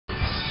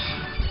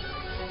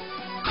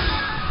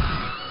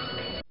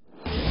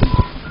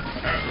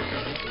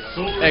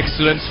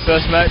Excellent.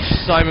 First match,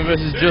 Simon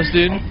versus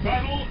Justin.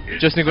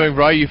 Justin going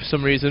Ryu for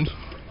some reason.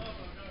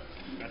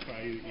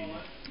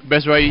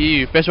 Best Ryu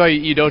EU. Best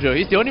Ryu EU Dojo.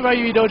 He's the only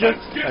Ryu EU Dojo,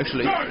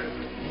 actually. Let's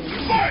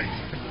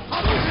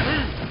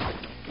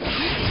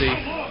see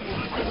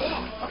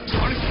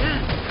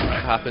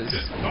what happens.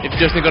 If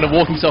Justin gonna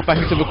walk himself back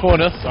into the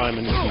corner.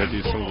 Simon is gonna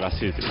do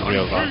sunglasses in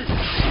real life.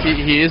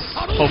 He is.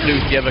 Hopefully we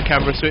can get a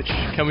camera switch.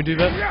 Can we do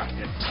that?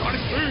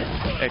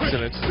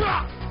 Excellent.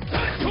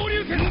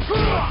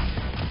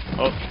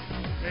 Oh.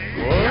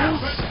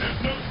 What?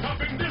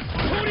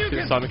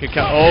 Simon can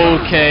count.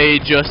 Okay,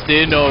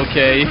 Justin.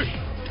 Okay.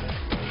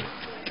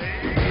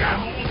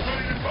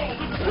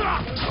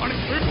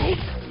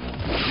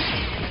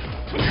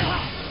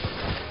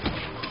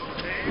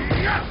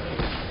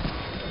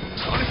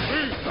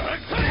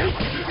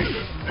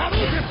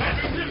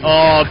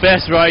 Oh,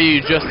 best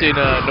Ryu, Justin,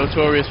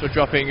 notorious for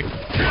dropping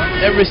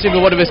every single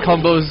one of his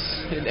combos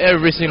in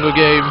every single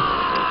game.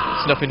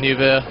 It's nothing new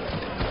there.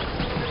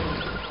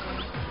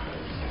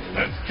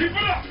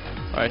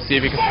 Alright, see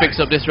if he can fix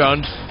up this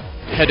round.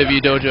 Head of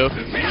you, Dojo. See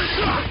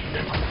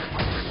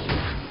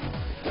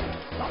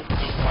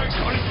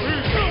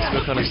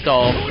what kind of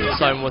style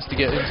Simon wants to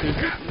get into.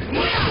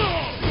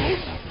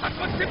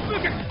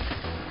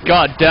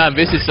 God damn,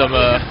 this is some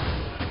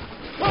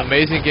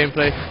amazing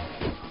gameplay.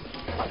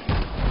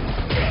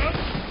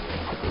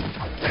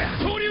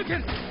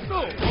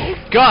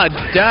 God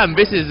damn,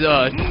 this is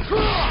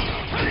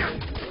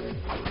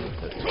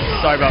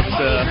sorry about this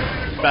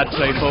bad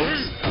play,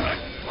 folks.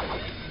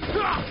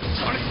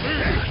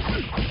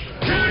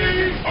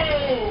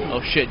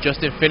 Oh shit,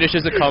 Justin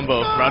finishes the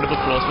combo. Round of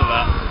applause for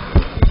that.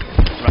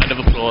 Round of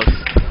applause.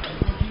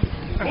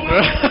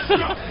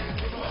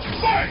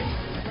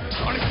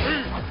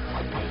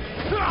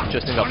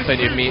 Justin got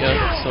plenty of meter,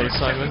 so does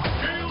Simon.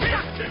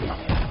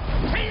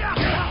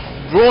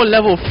 Raw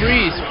level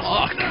 3s.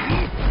 Fuck.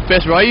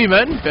 Best Ryu,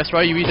 man. Best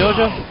Ryu E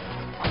Dojo.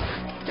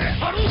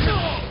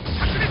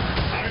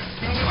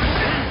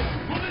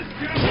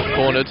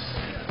 Cornered.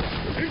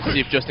 See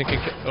if Justin can.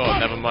 Oh,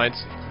 never mind.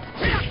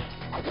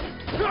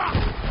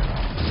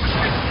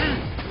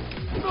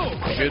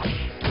 Good.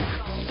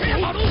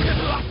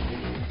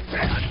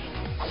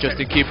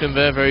 Justin keeping him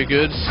there. Very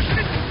good.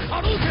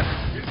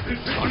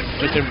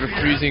 Justin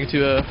refusing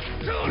to.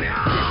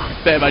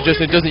 Bet about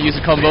Justin doesn't use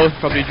a combo.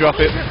 Probably drop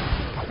it.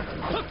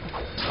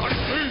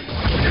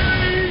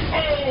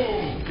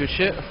 Good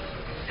shit.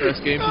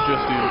 First game for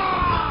Justin.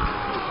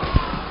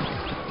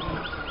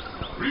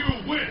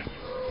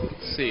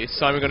 Let's see, is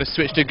Simon gonna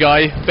switch to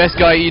Guy? Best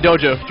Guy E Dojo,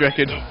 do you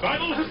reckon?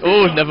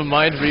 Oh, never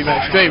mind,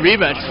 rematch. Straight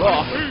rematch.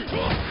 Oh.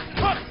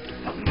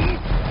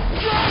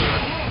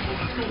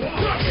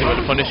 See what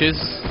the punish is.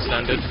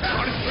 Standard.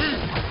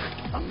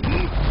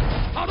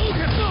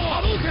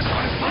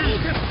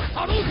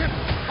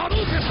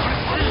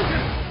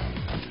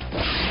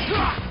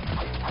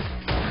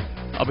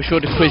 I'll be sure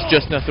to quiz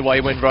Justin after why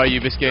he went Ryu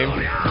this game.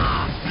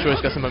 I'm sure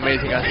he's got some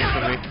amazing answers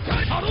for me.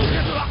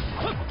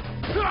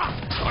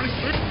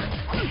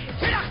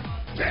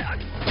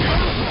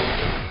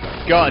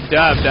 God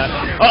damn that.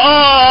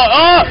 Oh!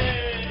 Oh!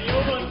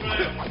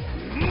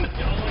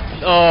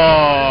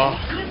 Oh!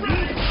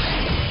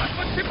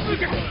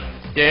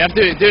 Yeah, you have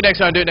to do it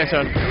next round, do it next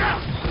round.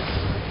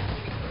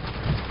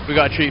 We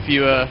got a treat for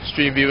you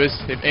stream viewers,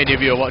 if any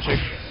of you are watching.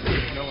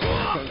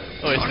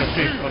 Oh, it's not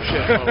stream. Oh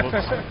shit. Oh,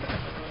 whoops.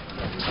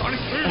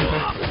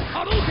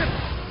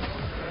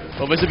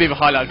 Well, this will be the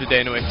highlight of the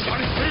day anyway,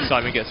 if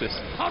Simon gets this.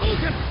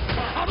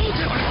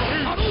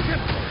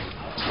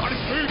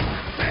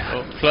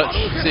 Oh, clutch,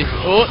 see.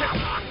 Oh!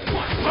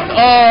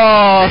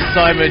 Oh,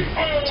 Simon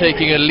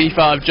taking a leaf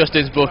out of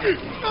Justin's book. Yeah,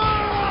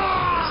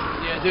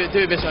 do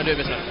it this one, do it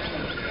this one.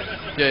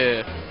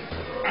 Yeah.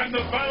 And the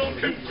battle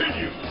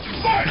continues.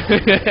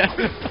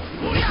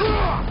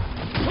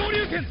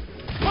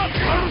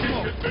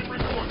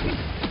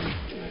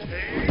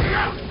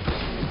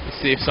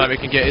 See if Simon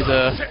can get his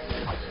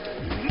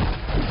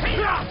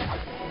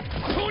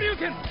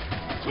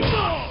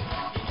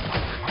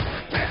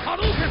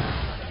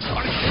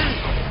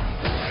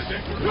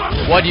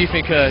Why do you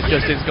think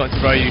Justin's gone to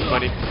Ryu,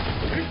 Money? I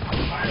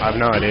have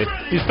no idea.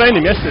 He was playing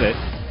him yesterday.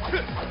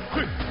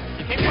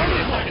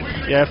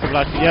 Yeah, for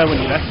like when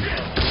you left.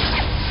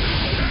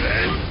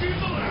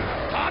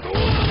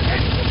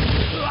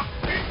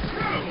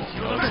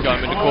 Let's go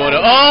him in the corner.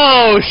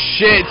 Oh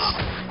shit!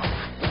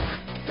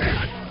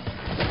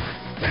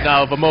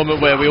 Now the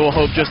moment where we all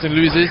hope Justin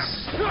loses.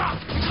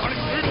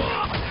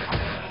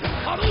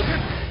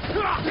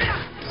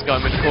 Let's go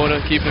him in the corner,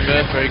 keep him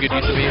there. Very good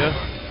use of meter.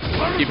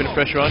 Keeping the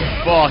pressure on.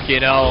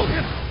 Fucking hell.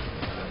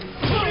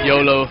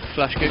 YOLO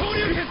flash kick.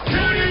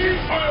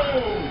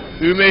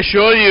 Ume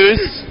sure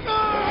use.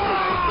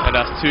 And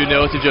that's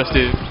 2-0 to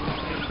Justin.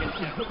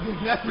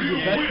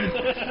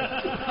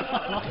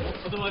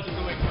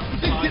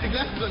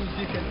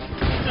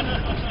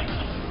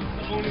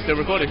 Still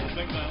recording.